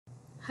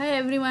Hi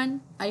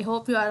everyone, I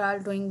hope you are all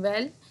doing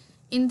well.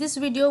 In this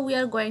video, we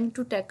are going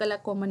to tackle a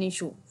common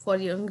issue for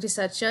young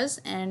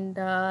researchers, and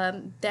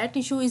that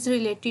issue is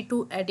related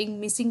to adding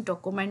missing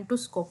document to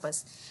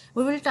Scopus.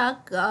 We will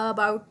talk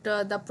about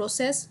the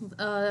process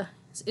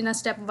in a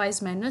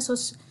stepwise manner. So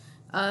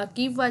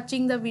keep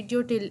watching the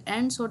video till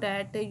end so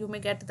that you may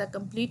get the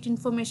complete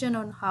information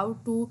on how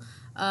to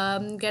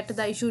get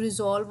the issue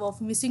resolved of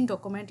missing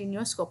document in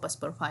your Scopus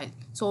profile.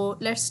 So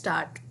let's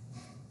start.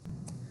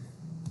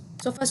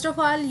 So first of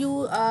all,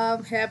 you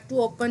have to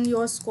open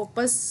your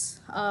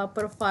Scopus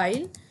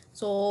profile.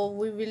 So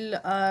we will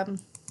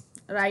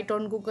write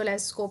on Google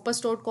as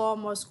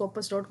scopus.com or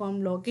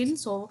scopus.com login.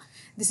 So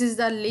this is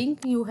the link.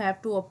 You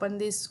have to open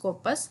this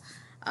Scopus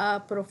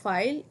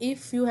profile.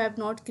 If you have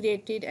not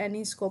created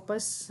any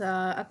Scopus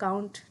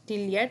account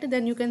till yet,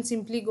 then you can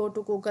simply go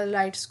to Google,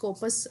 write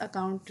Scopus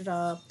account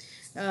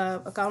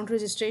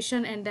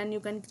registration, and then you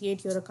can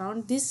create your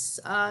account. This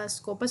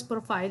Scopus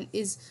profile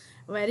is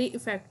very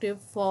effective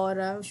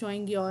for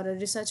showing your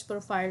research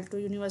profile to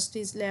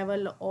universities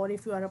level, or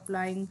if you are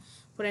applying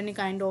for any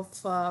kind of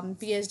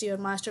PhD or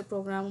master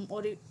program,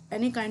 or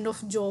any kind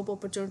of job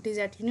opportunities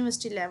at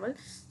university level.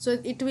 So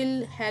it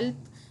will help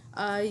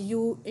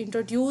you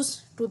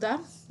introduce to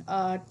the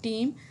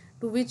team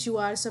to which you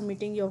are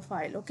submitting your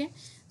file. Okay,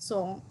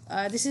 so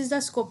this is the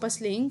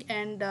Scopus link,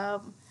 and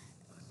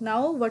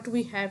now what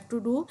we have to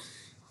do,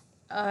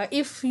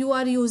 if you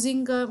are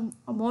using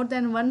more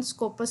than one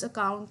Scopus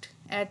account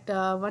at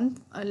one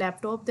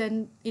laptop,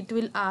 then it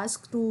will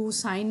ask to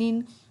sign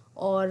in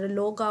or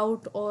log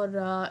out,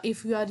 or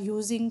if you are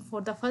using for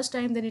the first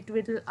time, then it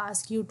will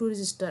ask you to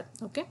register.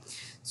 Okay,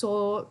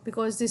 so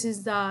because this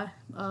is the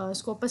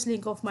Scopus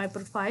link of my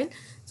profile,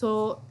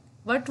 so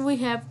what we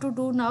have to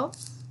do now,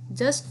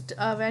 just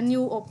when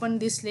you open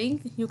this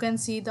link, you can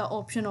see the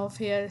option of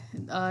here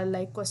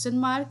like question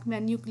mark.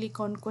 When you click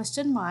on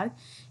question mark,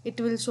 it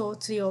will show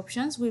three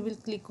options. We will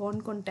click on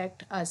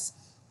contact us.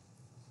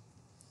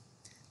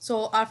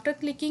 So after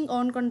clicking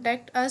on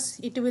contact us,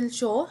 it will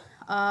show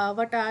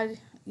what are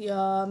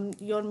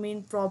your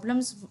main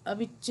problems,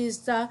 which is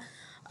the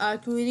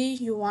query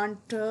you want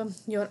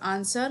your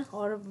answer,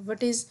 or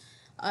what is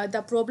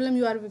the problem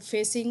you are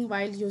facing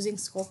while using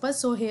Scopus.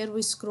 So here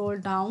we scroll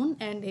down,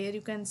 and here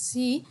you can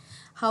see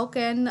how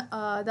can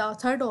the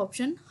third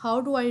option, how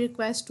do I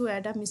request to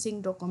add a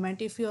missing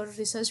document. If your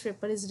research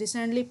paper is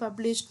recently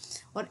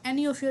published, or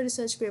any of your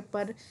research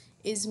paper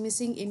is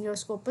missing in your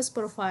Scopus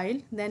profile,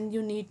 then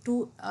you need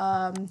to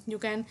you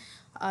can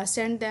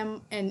send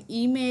them an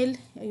email.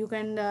 You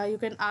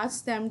can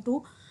ask them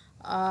to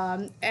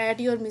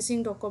add your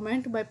missing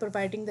document by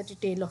providing the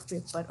detail of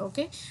paper.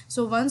 Okay,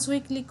 so once we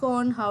click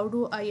on how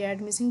do I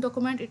add missing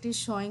document, it is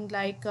showing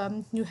like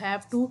you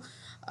have to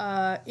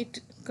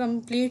it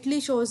completely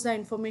shows the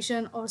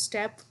information or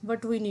step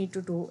what we need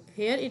to do.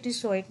 Here it is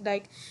showing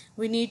like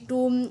we need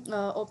to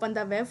open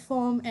the web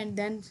form, and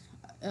then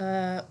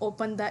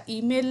open the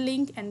email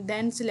link, and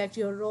then select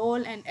your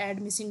role and add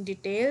missing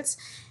details,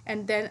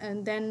 and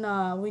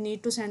then we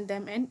need to send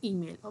them an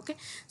email. Okay,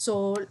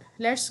 so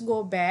let's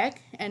go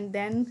back, and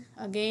then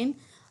again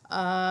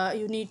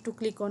you need to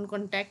click on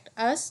contact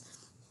us.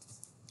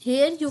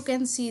 Here you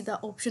can see the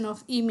option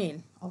of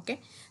email.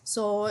 Okay,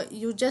 so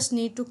you just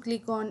need to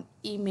click on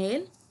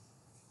email.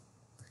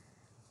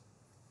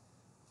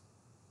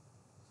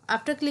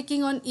 After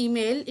clicking on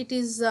email, it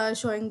is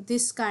showing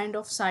this kind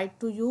of site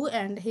to you,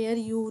 and here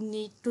you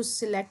need to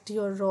select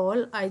your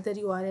role. Either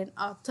you are an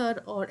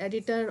author or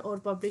editor or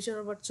publisher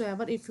or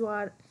whatsoever. If you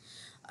are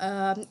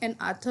an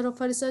author of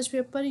a research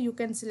paper, you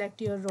can select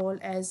your role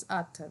as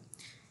author.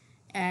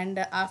 And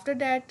after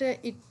that,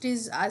 it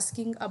is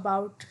asking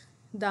about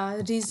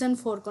the reason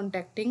for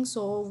contacting,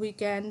 so we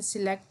can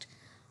select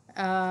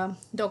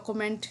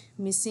document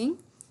missing,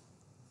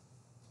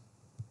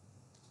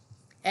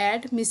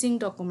 add missing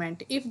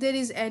document. If there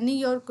is any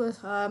your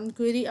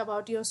query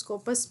about your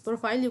Scopus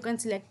profile, you can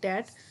select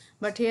that,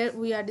 but here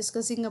we are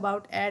discussing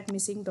about add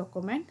missing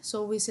document.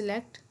 So we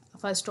select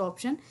first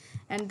option,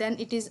 and then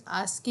it is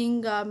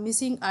asking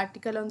missing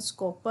article on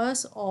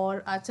Scopus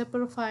or author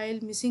profile,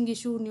 missing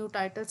issue, new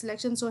title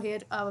selection. So here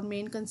our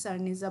main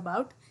concern is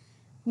about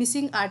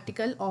missing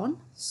article on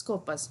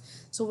Scopus,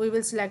 so we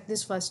will select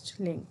this first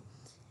link.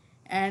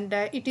 And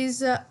it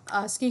is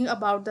asking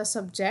about the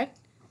subject.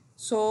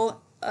 So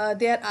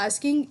they are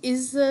asking,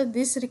 is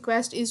this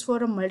request is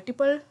for a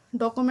multiple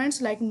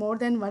documents, like more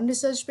than one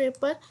research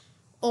paper,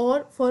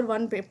 or for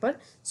one paper.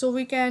 So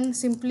we can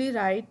simply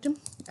write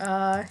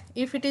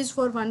if it is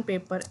for one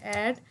paper,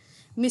 add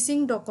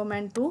missing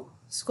document to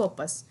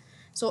Scopus.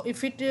 So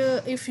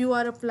if you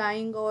are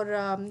applying or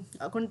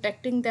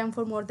contacting them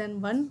for more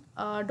than one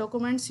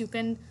documents, you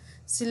can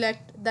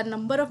select the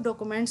number of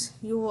documents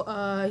you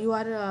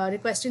are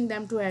requesting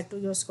them to add to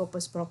your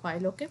Scopus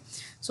profile. Okay,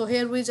 so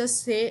here we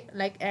just say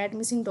like add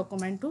missing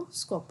document to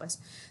Scopus.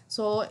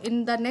 So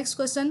in the next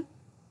question,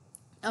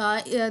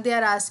 they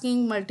are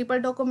asking multiple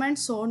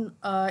documents, so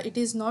it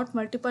is not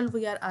multiple,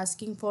 we are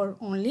asking for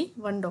only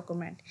one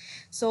document.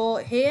 So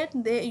here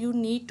you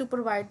need to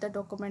provide the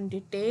document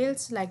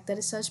details like the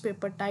research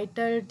paper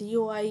title,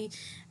 DOI,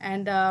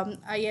 and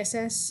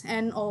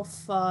ISSN of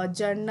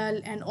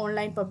journal and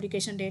online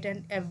publication date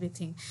and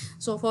everything.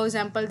 So for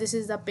example, this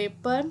is the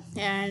paper,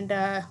 and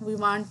we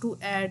want to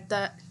add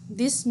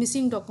this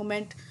missing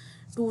document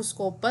to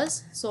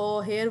Scopus.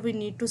 So here we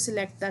need to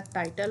select the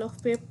title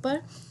of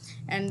paper,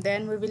 and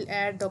then we will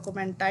add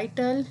document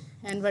title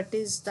and what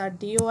is the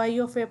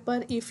DOI of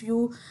paper. If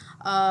you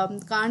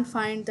can't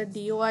find the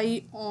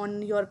DOI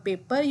on your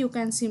paper, you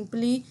can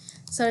simply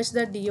search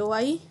the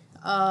DOI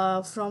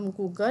from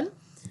Google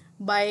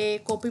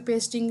by copy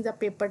pasting the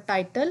paper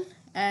title,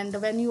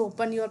 and when you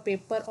open your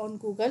paper on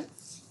Google,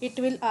 it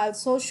will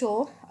also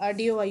show a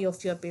DOI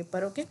of your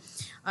paper. Okay,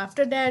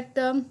 after that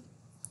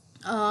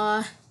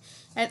uh,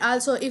 and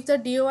also if the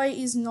DOI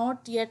is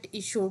not yet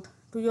issued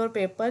to your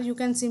paper, you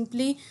can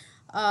simply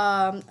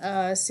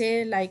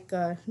say like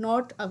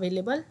not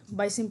available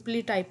by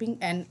simply typing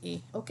NA.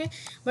 Okay,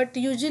 but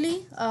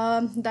usually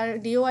the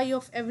DOI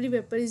of every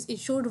paper is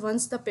issued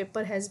once the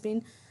paper has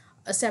been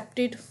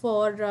accepted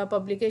for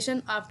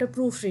publication after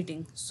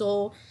proofreading.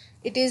 So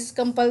it is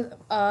good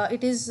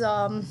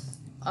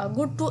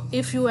to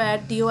if you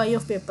add DOI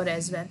of paper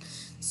as well.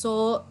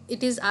 So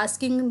it is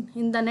asking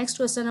in the next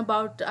question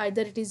about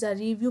either it is a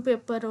review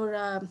paper or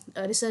a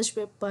research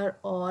paper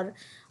or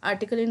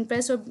article in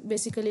press. So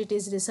basically it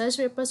is research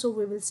paper, so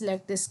we will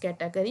select this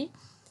category.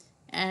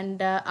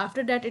 And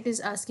after that it is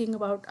asking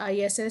about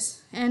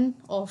ISSN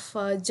of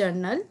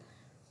journal.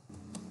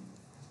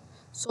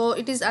 So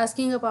it is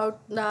asking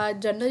about the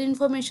journal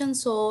information.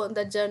 So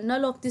the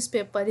journal of this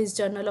paper is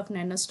Journal of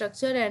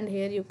Nanostructure, and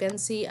here you can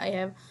see I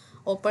have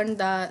opened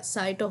the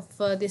site of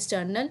this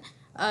journal.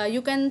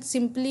 You can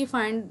simply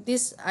find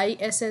this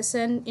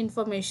ISSN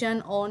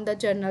information on the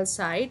journal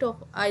site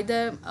of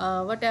either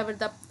whatever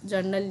the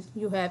journal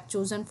you have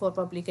chosen for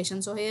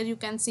publication. So here you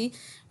can see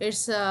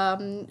its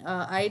ISSN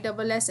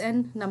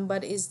number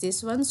is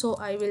this one. So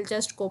I will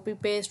just copy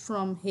paste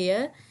from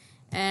here,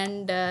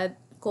 and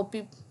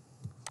copy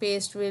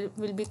paste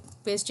will be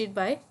pasted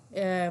by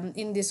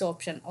in this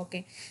option.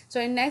 Okay, so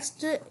in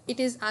next it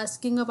is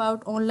asking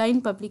about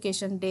online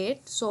publication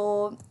date.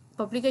 So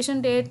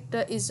publication date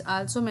is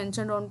also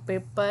mentioned on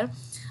paper,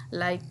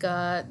 like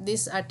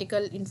this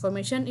article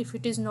information. If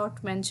it is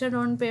not mentioned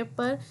on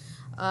paper,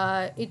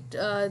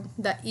 the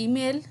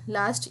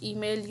last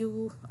email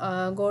you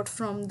got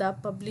from the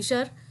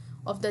publisher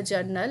of the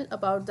journal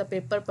about the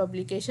paper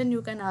publication,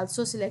 you can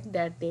also select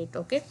that date.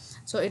 Okay,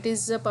 so it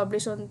is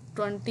published on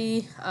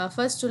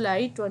 21st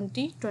July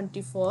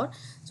 2024.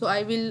 So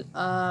I will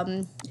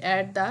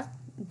add the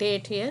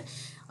date here.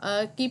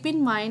 Keep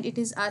in mind it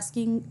is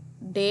asking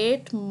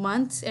date,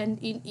 months, and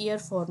in year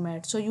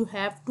format, so you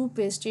have to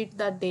paste it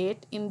the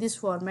date in this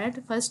format: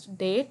 first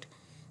date,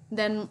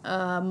 then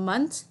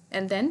months,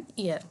 and then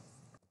year.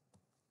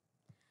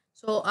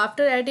 So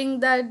after adding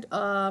that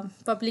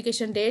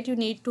publication date, you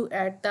need to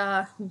add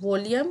the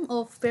volume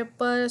of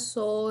paper.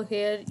 So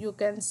here you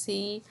can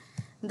see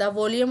the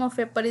volume of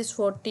paper is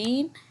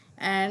 14,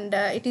 and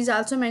it is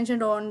also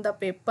mentioned on the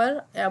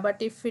paper,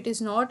 but if it is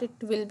not, it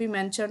will be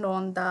mentioned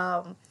on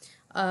the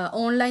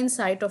online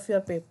site of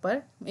your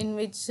paper in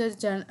which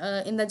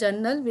in the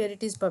journal where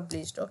it is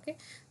published. Okay,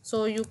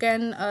 so you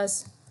can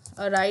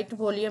write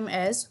volume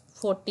as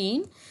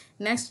 14.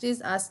 Next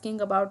is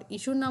asking about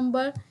issue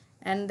number,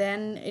 and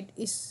then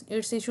its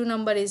issue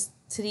number is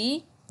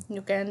 3.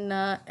 You can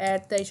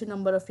add the issue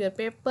number of your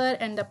paper,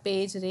 and the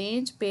page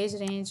range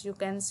you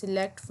can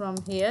select from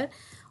here,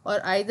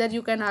 or either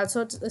you can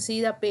also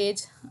see the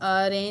page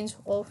range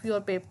of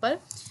your paper,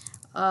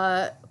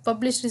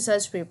 published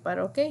research paper.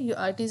 Okay,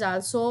 it is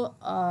also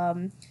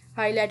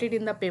highlighted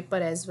in the paper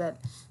as well.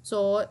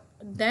 So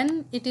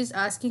then it is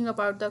asking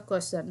about the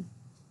question,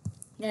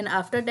 and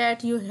after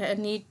that you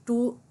need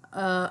to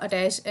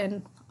attach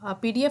a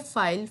PDF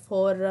file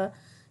for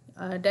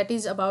that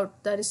is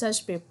about the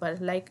research paper.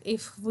 Like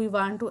if we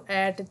want to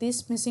add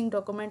this missing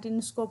document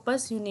in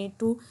Scopus, you need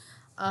to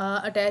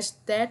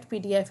attach that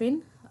PDF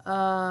in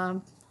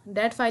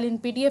that file in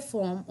PDF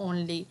form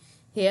only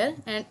here,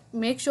 and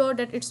make sure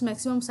that its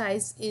maximum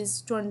size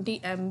is 20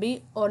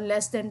 MB or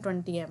less than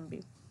 20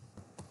 MB.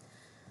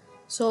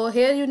 So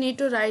here you need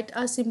to write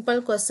a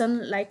simple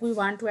question like we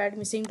want to add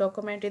missing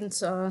document in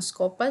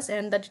Scopus,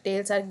 and the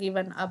details are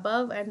given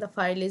above and the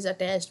file is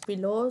attached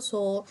below.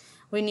 So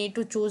we need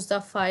to choose the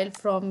file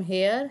from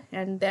here,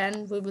 and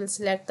then we will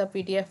select the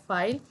PDF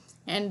file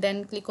and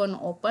then click on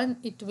open.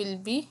 It will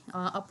be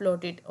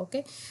uploaded.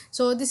 Okay,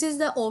 so this is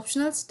the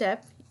optional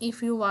step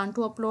if you want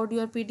to upload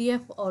your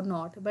PDF or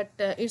not, but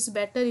it's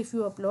better if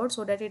you upload,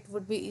 so that it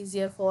would be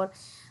easier for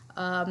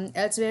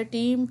Elsevier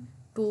team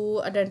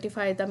to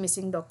identify the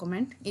missing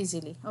document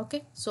easily.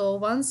 Okay, so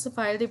once the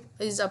file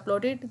is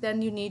uploaded,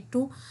 then you need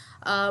to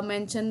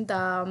mention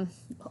the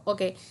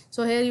okay,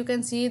 so here you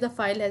can see the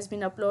file has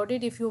been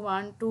uploaded. If you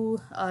want to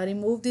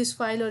remove this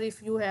file, or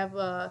if you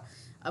have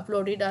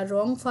uploaded a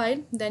wrong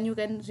file, then you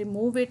can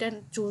remove it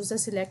and choose the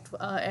select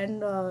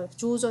and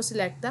choose or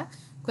select the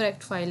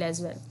correct file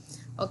as well.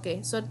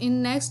 Okay, so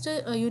in next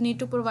you need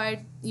to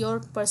provide your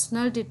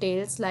personal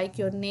details like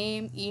your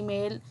name,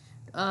 email,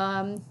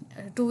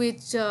 to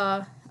which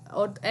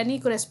or any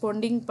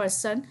corresponding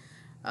person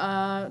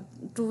to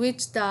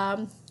which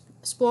the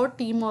sport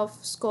team of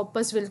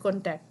Scopus will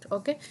contact.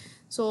 Okay,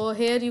 so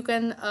here you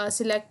can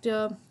select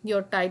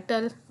your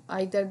title,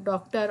 either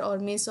doctor or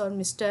miss or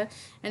mister,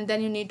 and then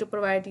you need to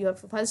provide your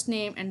first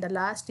name and the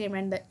last name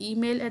and the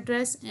email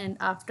address, and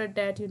after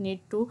that you need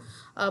to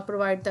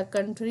provide the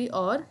country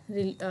or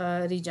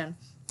region.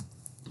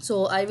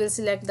 So I will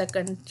select the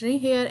country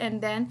here, and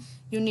then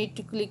you need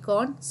to click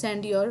on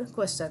send your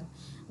question.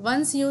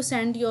 Once you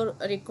send your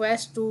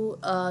request to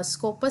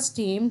Scopus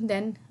team,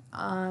 then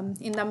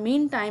in the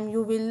meantime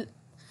you will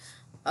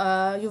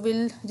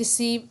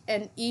receive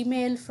an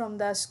email from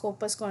the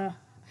Scopus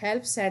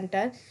help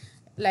center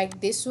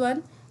like this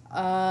one,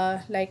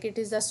 like it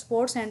is the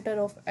support center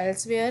of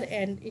Elsevier,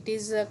 and it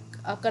is a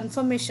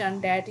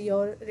confirmation that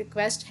your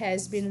request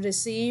has been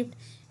received,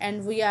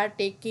 and we are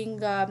taking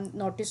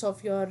notice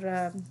of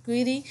your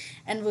query,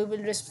 and we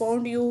will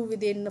respond you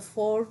within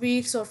 4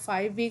 weeks or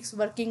 5 weeks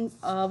working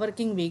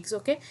weeks.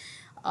 Okay,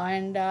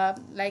 and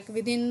like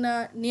within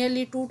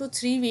nearly 2 to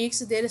 3 weeks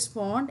they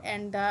respond,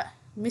 and the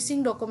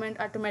missing document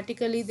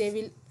automatically they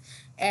will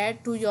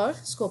add to your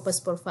Scopus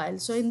profile.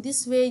 So in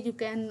this way you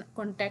can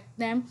contact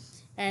them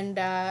and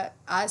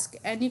ask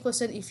any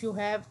question if you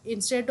have,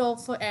 instead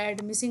of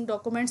add missing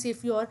documents.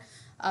 If your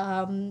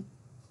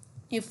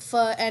if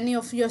any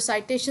of your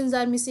citations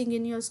are missing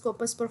in your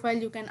Scopus profile,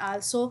 you can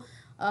also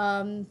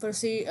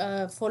proceed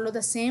follow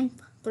the same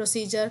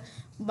procedure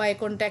by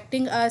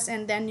contacting us,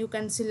 and then you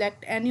can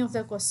select any of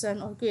the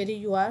question or query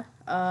you have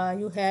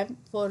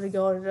for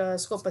your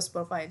Scopus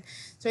profile.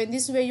 So in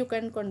this way you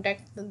can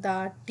contact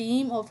the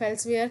team of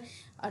Elsevier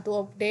to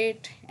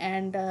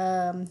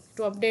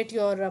update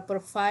your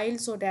profile,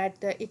 so that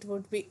it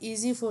would be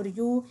easy for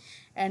you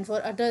and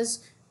for others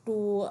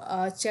to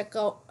check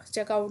out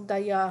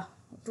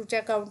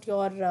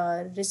your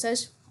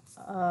research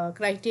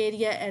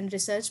criteria and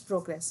research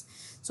progress.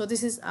 So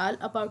this is all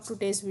about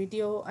today's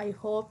video. I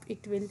hope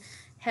it will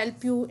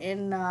help you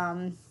in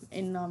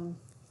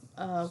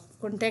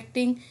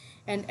contacting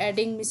and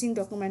adding missing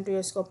document to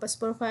your Scopus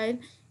profile.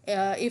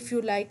 If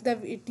you like the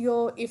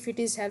video, if it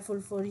is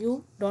helpful for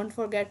you, don't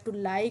forget to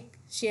like,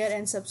 share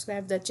and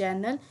subscribe the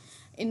channel.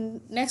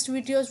 In next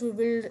videos we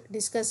will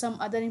discuss some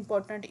other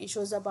important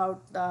issues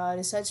about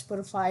research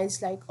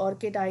profiles like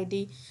ORCID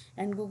ID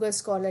and Google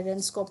Scholar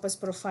and Scopus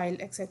profile,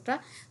 etc.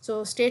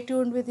 So stay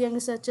tuned with young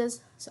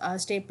researchers.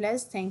 Stay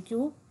blessed. Thank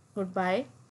you. Goodbye.